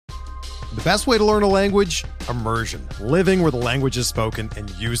The best way to learn a language? Immersion. Living where the language is spoken and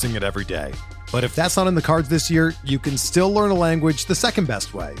using it every day. But if that's not in the cards this year, you can still learn a language the second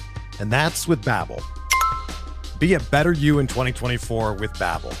best way, and that's with Babbel. Be a better you in 2024 with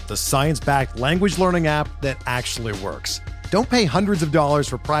Babbel, the science-backed language learning app that actually works. Don't pay hundreds of dollars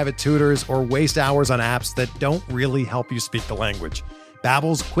for private tutors or waste hours on apps that don't really help you speak the language.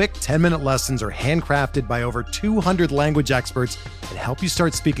 Babbel's quick 10-minute lessons are handcrafted by over 200 language experts and help you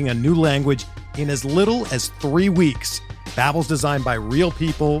start speaking a new language in as little as 3 weeks. Babbel's designed by real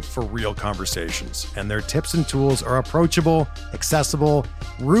people for real conversations, and their tips and tools are approachable, accessible,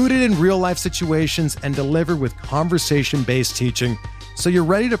 rooted in real-life situations, and delivered with conversation-based teaching, so you're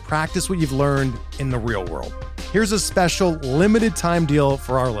ready to practice what you've learned in the real world. Here's a special limited-time deal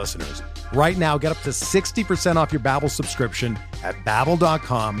for our listeners. Right now, get up to 60% off your Babbel subscription at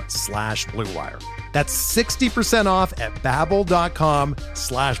babbel.com/Blue Wire. That's 60% off at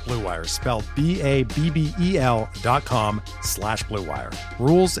babbel.com/Blue Wire, spelled BABBEL.com/Blue Wire.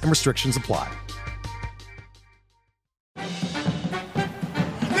 Rules and restrictions apply.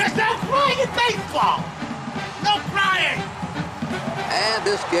 There's no crying in baseball! No crying! And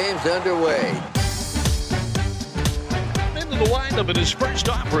this game's underway. Into the windup in his first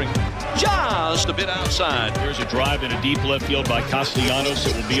offering. Just a bit outside. There's a drive in a deep left field by Castellanos.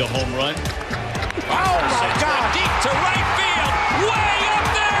 It will be a home run. Oh, my God. Deep to right field. Way up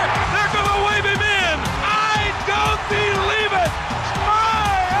there. They're going to wave him in. I don't believe it.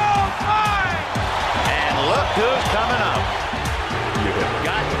 My, oh, my. And look who's coming up. You have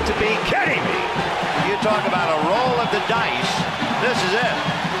got to be kidding me. You talk about a roll of the dice. This is it.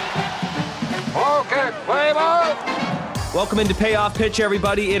 Okay, play ball. Welcome into Payoff Pitch,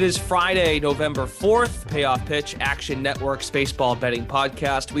 everybody. It is Friday, November 4th. Payoff Pitch, Action Network's baseball betting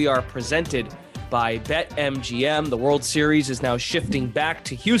podcast. We are presented by BetMGM. The World Series is now shifting back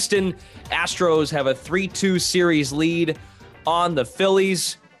to Houston. Astros have a 3-2 series lead on the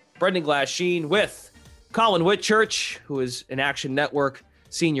Phillies. Brendan Glasheen with Colin Whitchurch, who is an Action Network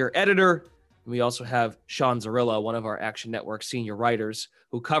senior editor. We also have Sean Zarilla, one of our Action Network senior writers,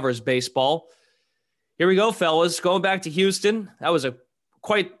 who covers baseball. Here we go, fellas. Going back to Houston. That was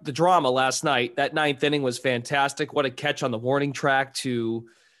quite the drama last night. That ninth inning was fantastic. What a catch on the warning track to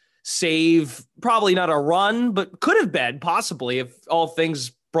save probably not a run, but could have been possibly if all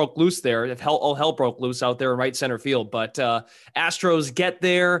things broke loose there, if all hell broke loose out there in right center field. But Astros get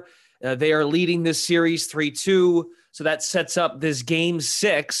there. They are leading this series 3-2. So that sets up this game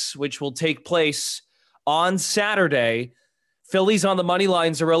 6, which will take place on Saturday. Phillies on the money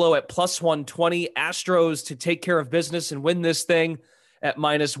line, Zerillo at plus 120. Astros to take care of business and win this thing at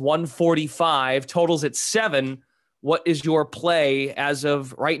minus 145. Totals at 7. What is your play as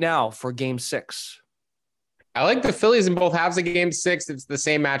of right now for game 6? I like the Phillies in both halves of game 6. It's the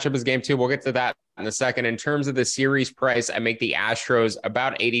same matchup as game 2. We'll get to that in a second. In terms of the series price, I make the Astros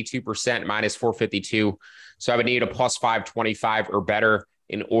about 82%, minus 452. So I would need a plus 525 or better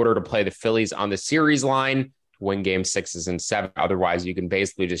in order to play the Phillies on the series line. Win game 6s and 7. Otherwise, you can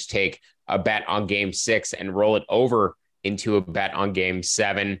basically just take a bet on game 6 and roll it over into a bet on game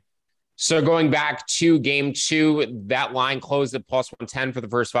 7. So going back to game 2, that line closed at plus 110 for the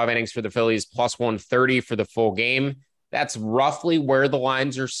first 5 innings for the Phillies, plus 130 for the full game. That's roughly where the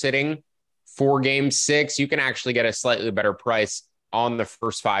lines are sitting for game 6. You can actually get a slightly better price on the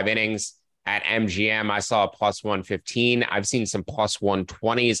first 5 innings. At MGM, I saw a plus 115. I've seen some plus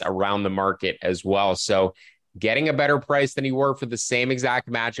 120s around the market as well. So getting a better price than you were for the same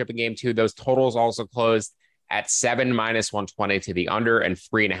exact matchup in game 2. Those totals also closed at 7 minus 120 to the under and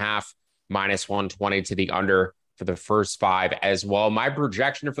 3.5 minus 120 to the under for the first 5 as well. My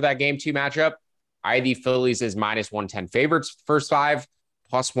projection for that game 2 matchup, I had the Phillies as minus 110 favorites for the first 5,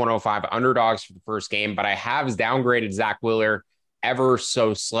 plus 105 underdogs for the first game, but I have downgraded Zach Wheeler ever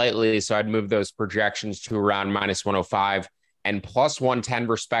so slightly. So I'd move those projections to around minus 105 and plus 110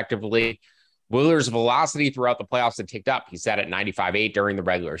 respectively. Wheeler's velocity throughout the playoffs had ticked up. He sat at 95.8 during the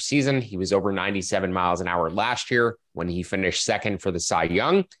regular season. He was over 97 miles an hour last year when he finished second for the Cy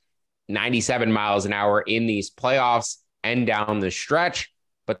Young. 97 miles an hour in these playoffs and down the stretch.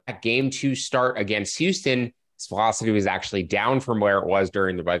 But that game 2 start against Houston, his velocity was actually down from where it was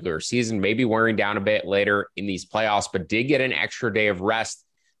during the regular season, maybe wearing down a bit later in these playoffs, but did get an extra day of rest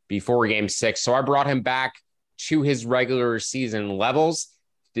before game 6. So I brought him back to his regular season levels.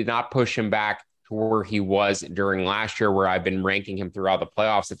 Did not push him back to where he was during last year, where I've been ranking him throughout the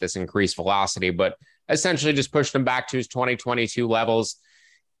playoffs at this increased velocity, but essentially just pushed him back to his 2022 levels.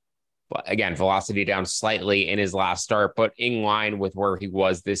 But again, velocity down slightly in his last start, but in line with where he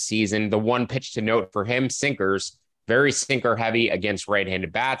was this season. The one pitch to note for him, sinkers, very sinker heavy against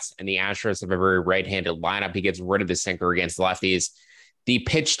right-handed bats, and the Astros have a very right-handed lineup. He gets rid of the sinker against lefties. The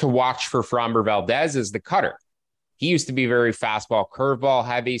pitch to watch for Framber Valdez is the cutter. He used to be very fastball, curveball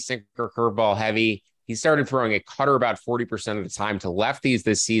heavy, sinker, curveball heavy. He started throwing a cutter about 40% of the time to lefties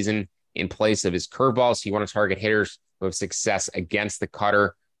this season in place of his curveballs. So you want to target hitters who have success against the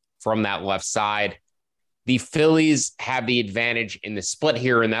cutter from that left side. The Phillies have the advantage in the split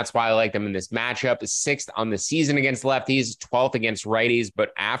here, and that's why I like them in this matchup. 6th on the season against lefties, 12th against righties,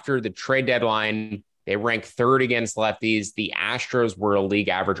 but after the trade deadline, they rank 3rd against lefties. The Astros were a league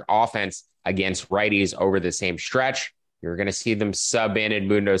average offense against righties over the same stretch. You're going to see them sub in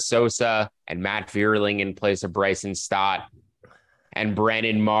Edmundo Sosa and Matt Vierling in place of Bryson Stott and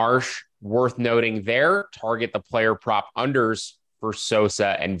Brandon Marsh. Worth noting there, target the player prop unders for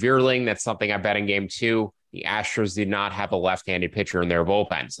Sosa and Vierling. That's something I bet in game 2. The Astros did not have a left-handed pitcher in their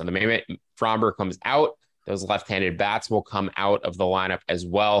bullpen. So the moment Framber comes out, those left-handed bats will come out of the lineup as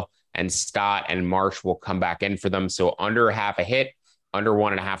well, and Stott and Marsh will come back in for them. So under half a hit, under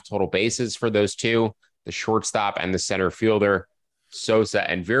 1.5 total bases for those two, the shortstop and the center fielder, Sosa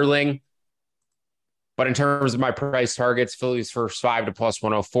and Vierling. But in terms of my price targets, Phillies first 5 to plus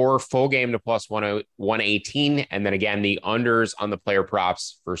 104, full game to plus 118, and then again, the unders on the player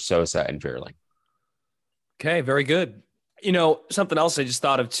props for Sosa and Vierling. Okay, very good. Something else I just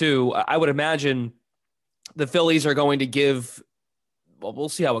thought of too, I would imagine the Phillies are going to give, well, we'll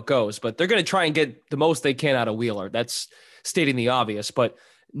see how it goes, but they're going to try and get the most they can out of Wheeler. That's stating the obvious, but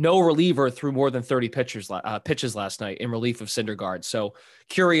no reliever threw more than 30 pitches last night in relief of Syndergaard. So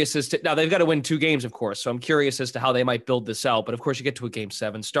curious as to, now they've got to win 2 games, of course. So I'm curious as to how they might build this out. But of course, you get to a game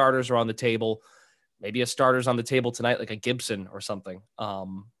 7. Starters are on the table. Maybe a starter's on the table tonight, like a Gibson or something.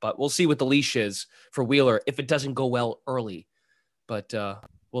 But we'll see what the leash is for Wheeler if it doesn't go well early. But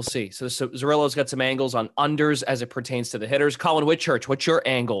we'll see. So Zerillo's got some angles on unders as it pertains to the hitters. Colin Whitchurch, what's your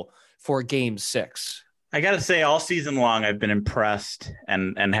angle for game 6? I got to say, all season long, I've been impressed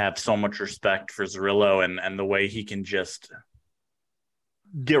and have so much respect for Zerillo and the way he can just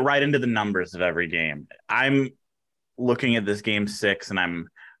get right into the numbers of every game. I'm looking at this game 6, and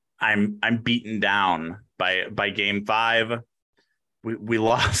I'm beaten down by game 5. We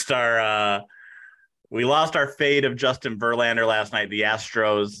lost our fade of Justin Verlander last night. The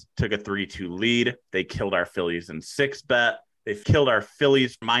Astros took a 3-2 lead. They killed our Phillies in 6 bet. They've killed our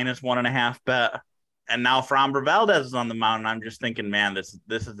Phillies minus 1.5 bet. And now Framber Valdez is on the mound, and I'm just thinking, man, this is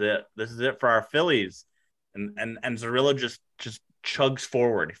it. This is it for our Phillies. And Zerillo just chugs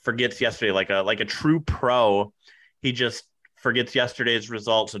forward. Forgets yesterday, like a true pro. He just forgets yesterday's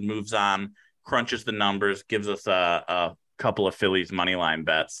results and moves on, crunches the numbers, gives us a couple of Phillies money line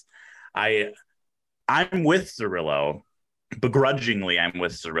bets. I'm with Zerillo. Begrudgingly, I'm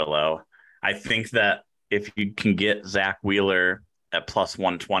with Zerillo. I think that if you can get Zach Wheeler at plus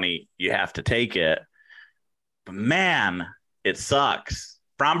 120, you have to take it. But man, it sucks.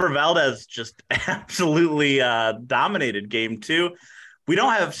 Framber Valdez just absolutely dominated game 2. We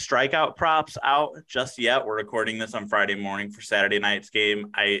don't have strikeout props out just yet. We're recording this on Friday morning for Saturday night's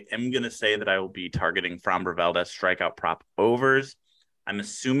game. I am going to say that I will be targeting Framber Valdez strikeout prop overs. I'm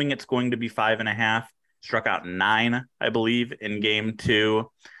assuming it's going to be 5.5. Struck out 9, I believe, in game 2.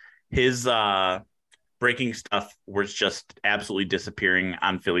 His breaking stuff was just absolutely disappearing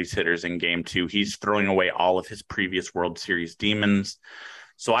on Phillies hitters in game 2. He's throwing away all of his previous World Series demons.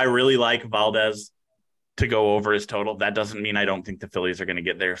 So I really like Valdez to go over his total. That doesn't mean I don't think the Phillies are going to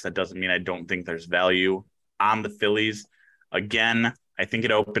get there. So that doesn't mean I don't think there's value on the Phillies. Again, I think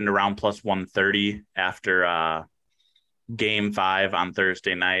it opened around plus 130 after game 5 on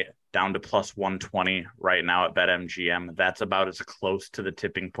Thursday night, down to plus 120 right now at BetMGM. That's about as close to the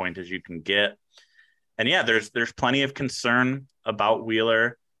tipping point as you can get. And yeah, there's plenty of concern about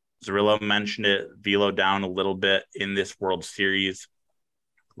Wheeler. Zerillo mentioned it, velo down a little bit in this World Series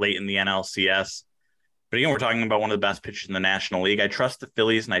late in the NLCS. But again, we're talking about one of the best pitchers in the National League. I trust the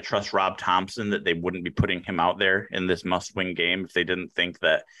Phillies and I trust Rob Thompson that they wouldn't be putting him out there in this must-win game if they didn't think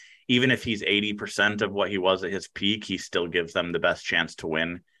that even if he's 80% of what he was at his peak, he still gives them the best chance to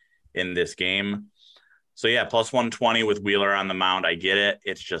win in this game. So yeah, plus 120 with Wheeler on the mound. I get it.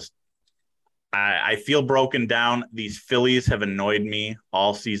 It's just, I feel broken down. These Phillies have annoyed me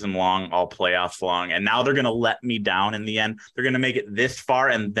all season long, all playoffs long, and now they're going to let me down in the end. They're going to make it this far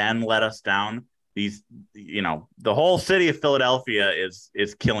and then let us down. These, the whole city of Philadelphia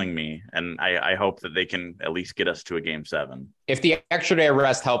is killing me, and I hope that they can at least get us to a game 7. If the extra day of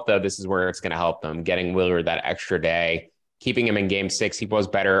rest helped, though, this is where it's going to help them, getting Wheeler that extra day, keeping him in game 6. He was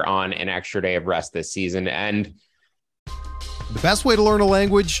better on an extra day of rest this season, and The best way to learn a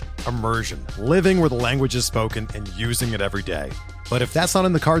language? Immersion. Living where the language is spoken and using it every day. But if that's not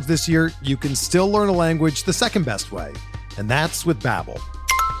in the cards this year, you can still learn a language the second best way, and that's with Babbel.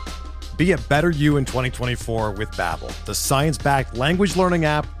 Be a better you in 2024 with Babbel, the science-backed language learning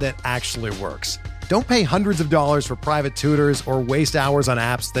app that actually works. Don't pay hundreds of dollars for private tutors or waste hours on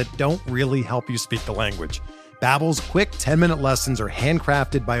apps that don't really help you speak the language. Babbel's quick 10-minute lessons are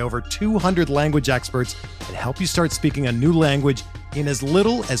handcrafted by over 200 language experts and help you start speaking a new language in as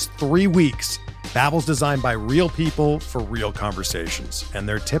little as 3 weeks. Babbel's designed by real people for real conversations, and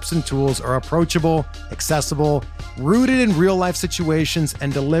their tips and tools are approachable, accessible, rooted in real-life situations,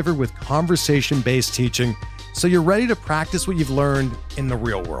 and delivered with conversation-based teaching, so you're ready to practice what you've learned in the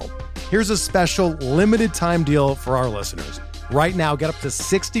real world. Here's a special limited-time deal for our listeners. Right now, get up to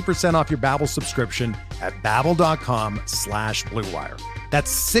 60% off your Babbel subscription at babbel.com/Blue Wire.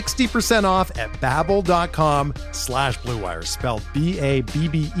 That's 60% off at babbel.com/Blue Wire, spelled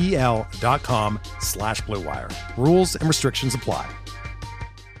BABBEL.com/Blue Wire. Rules and restrictions apply.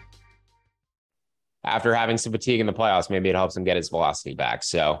 After having some fatigue in the playoffs, maybe it helps him get his velocity back.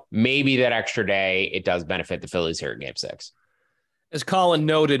 So maybe that extra day, it does benefit the Phillies here in Game 6. As Colin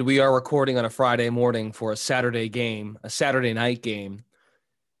noted, we are recording on a Friday morning for a Saturday game, a Saturday night game.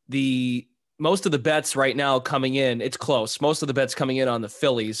 Most of the bets right now coming in, it's close. Most of the bets coming in on the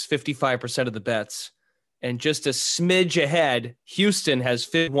Phillies, 55% of the bets. And just a smidge ahead, Houston has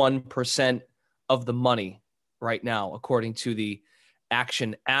 51% of the money right now, according to the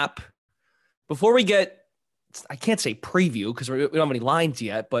Action app. Before we get, I can't say preview because we don't have any lines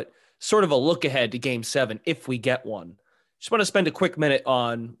yet, but sort of a look ahead to Game 7 if we get one. Just want to spend a quick minute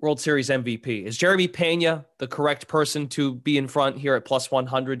on World Series MVP. Is Jeremy Pena the correct person to be in front here at plus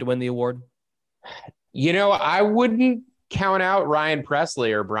 100 to win the award? You know, I wouldn't count out Ryan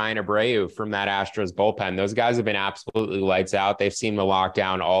Presley or Brian Abreu from that Astros bullpen. Those guys have been absolutely lights out. They've seemed to lock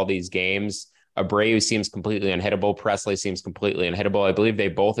down all these games. Abreu seems completely unhittable. Presley seems completely unhittable. I believe they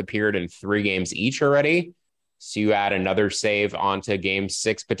both appeared in 3 games each already. So you add another save onto Game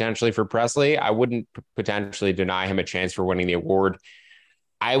 6 potentially for Presley. I wouldn't potentially deny him a chance for winning the award.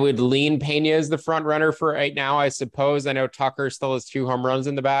 I would lean Pena as the front runner for right now, I suppose. I know Tucker still has 2 home runs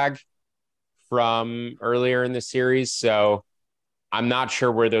in the bag from earlier in the series. So I'm not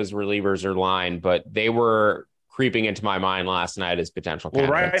sure where those relievers are lined, but they were creeping into my mind last night as potential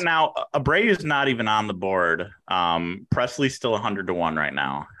candidates. Well, right now, Abreu is not even on the board. Presley's still 100-1 right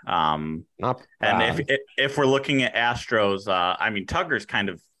now. Not bad. And if we're looking at Astros, I mean, Tucker's kind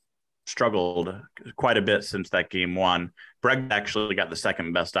of struggled quite a bit since that Game 1. Bregman actually got the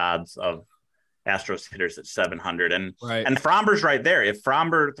second best odds of Astros hitters at 700. And Fromber's right there. If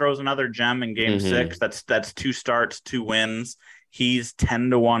Fromber throws another gem in Game 6, that's 2 starts, 2 wins. He's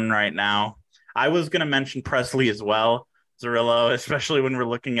 10-1 right now. I was going to mention Presley as well, Zerillo, especially when we're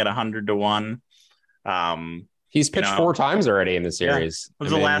looking at 100-1. He's pitched 4 times already in the series. Yeah.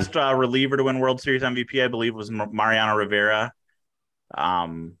 The last reliever to win World Series MVP, I believe, was Mariano Rivera.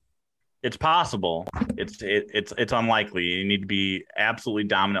 It's possible. It's unlikely. You need to be absolutely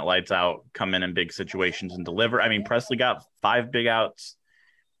dominant, lights out, come in big situations and deliver. I mean, Presley got 5 big outs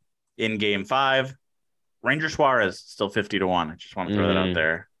in Game 5. Ranger Suarez still 50-1. I just want to throw that out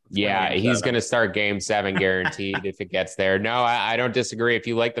there. Yeah, he's going to start Game 7 guaranteed if it gets there. No, I don't disagree. If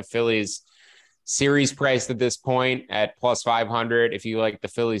you like the Phillies series price at this point at plus 500, if you like the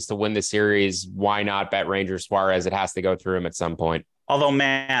Phillies to win the series, why not bet Ranger Suarez? It has to go through him at some point. Although,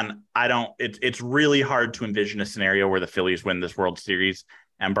 man, it's really hard to envision a scenario where the Phillies win this World Series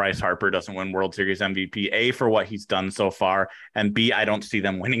and Bryce Harper doesn't win World Series MVP, A, for what he's done so far, and B, I don't see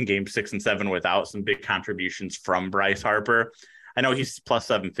them winning Game 6 and 7 without some big contributions from Bryce Harper. I know he's plus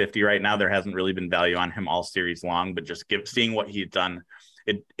 750 right now. There hasn't really been value on him all series long, but just seeing what he's done,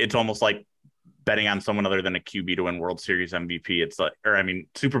 it's almost like betting on someone other than a QB to win World Series MVP. It's like,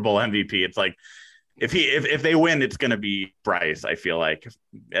 Super Bowl MVP. It's like if they win, it's going to be Bryce. I feel like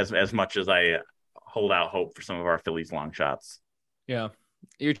as much as I hold out hope for some of our Phillies long shots. Yeah,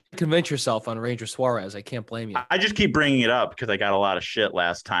 you convince yourself on Ranger Suarez. I can't blame you. I just keep bringing it up because I got a lot of shit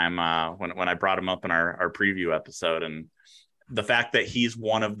last time when I brought him up in our preview episode, and the fact that he's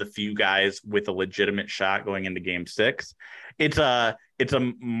one of the few guys with a legitimate shot going into Game 6, it's a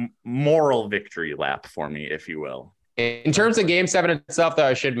moral victory lap for me, if you will. In terms of Game 7 itself, though,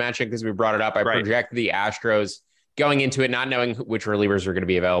 I should mention, because we brought it up, I projected the Astros going into it, not knowing which relievers are going to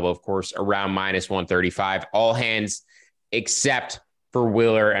be available, of course, around minus 135. All hands except for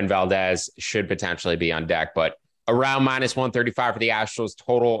Wheeler and Valdez should potentially be on deck, but around minus 135 for the Astros,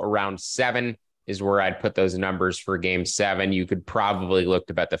 total around 7 is where I'd put those numbers for Game 7. You could probably look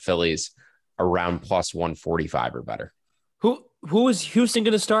to bet the Phillies around plus 145 or better. Who is Houston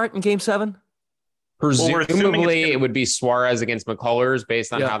going to start in Game 7? Presumably, it would be Suarez against McCullers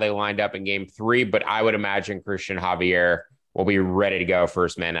based on how they lined up in Game 3. But I would imagine Christian Javier will be ready to go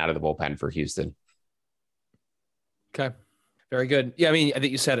first man out of the bullpen for Houston. Okay. Very good. Yeah, I mean, I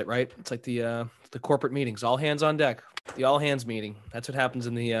think you said it, right? It's like the corporate meetings, all hands on deck, the all hands meeting. That's what happens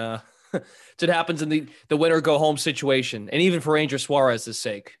in the that's what happens in the winner go home situation. And even for Ranger Suarez's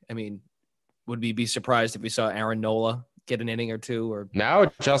sake, I mean, would we be surprised if we saw Aaron Nola get an inning or two? Or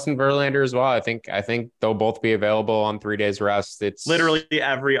no, Justin Verlander as well. I think they'll both be available on 3 days rest. It's literally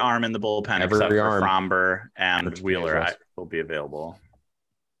every arm in the bullpen except for Fromber and Wheeler will be available.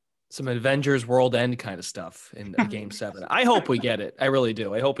 Some Avengers World End kind of stuff in Game 7. I hope we get it. I really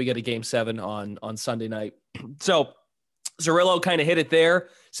do. I hope we get a Game 7 on Sunday night. So Zerillo kind of hit it there.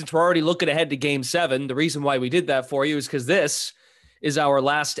 Since we're already looking ahead to Game 7, the reason why we did that for you is because this is our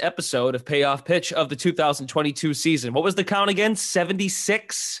last episode of Payoff Pitch of the 2022 season. What was the count again?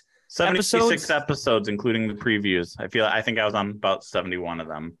 76 episodes, including the previews. I think I was on about 71 of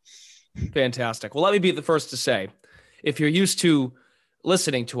them. Fantastic. Well, let me be the first to say, if you're used to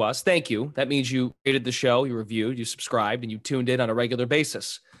listening to us, thank you. That means you rated the show, you reviewed, you subscribed, and you tuned in on a regular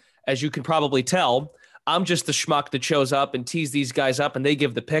basis. As you can probably tell, I'm just the schmuck that shows up and tease these guys up, and they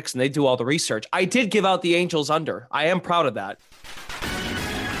give the picks and they do all the research. I did give out the Angels under. I am proud of that.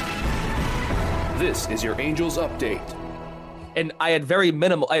 This is your Angels update. And I had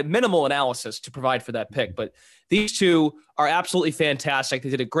minimal analysis to provide for that pick, but these two are absolutely fantastic. They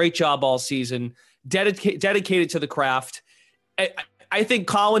did a great job all season, dedicated to the craft. I think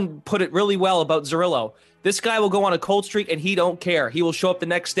Colin put it really well about Zerillo. This guy will go on a cold streak and he don't care. He will show up the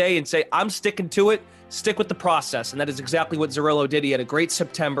next day and say, I'm sticking to it. Stick with the process. And that is exactly what Zerillo did. He had a great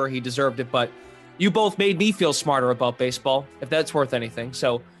September. He deserved it. But you both made me feel smarter about baseball, if that's worth anything.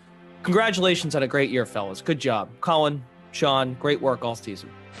 So congratulations on a great year, fellas. Good job. Colin, Sean, great work all season.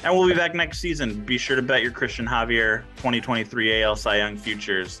 And we'll be back next season. Be sure to bet your Christian Javier 2023 AL Cy Young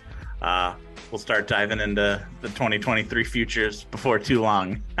futures. We'll start diving into the 2023 futures before too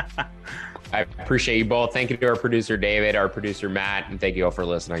long. I appreciate you both. Thank you to our producer, David, our producer, Matt, and thank you all for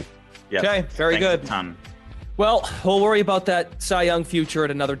listening. Yep. Okay, very good. A ton. Well, we'll worry about that Cy Young future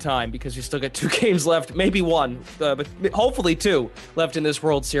at another time because we still got 2 games left, maybe 1, but hopefully 2 left in this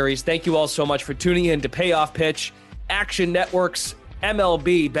World Series. Thank you all so much for tuning in to Payoff Pitch, Action Network's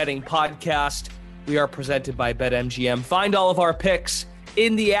MLB betting podcast. We are presented by BetMGM. Find all of our picks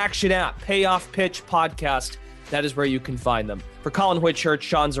in the Action app, Payoff Pitch Podcast. That is where you can find them. For Colin Whitchurch,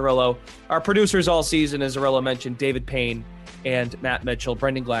 Sean Zerillo, our producers all season, as Zerillo mentioned, David Payne and Matt Mitchell,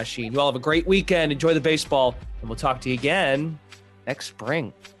 Brendan Glasheen. You all have a great weekend. Enjoy the baseball, and we'll talk to you again next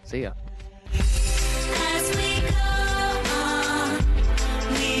spring. See ya.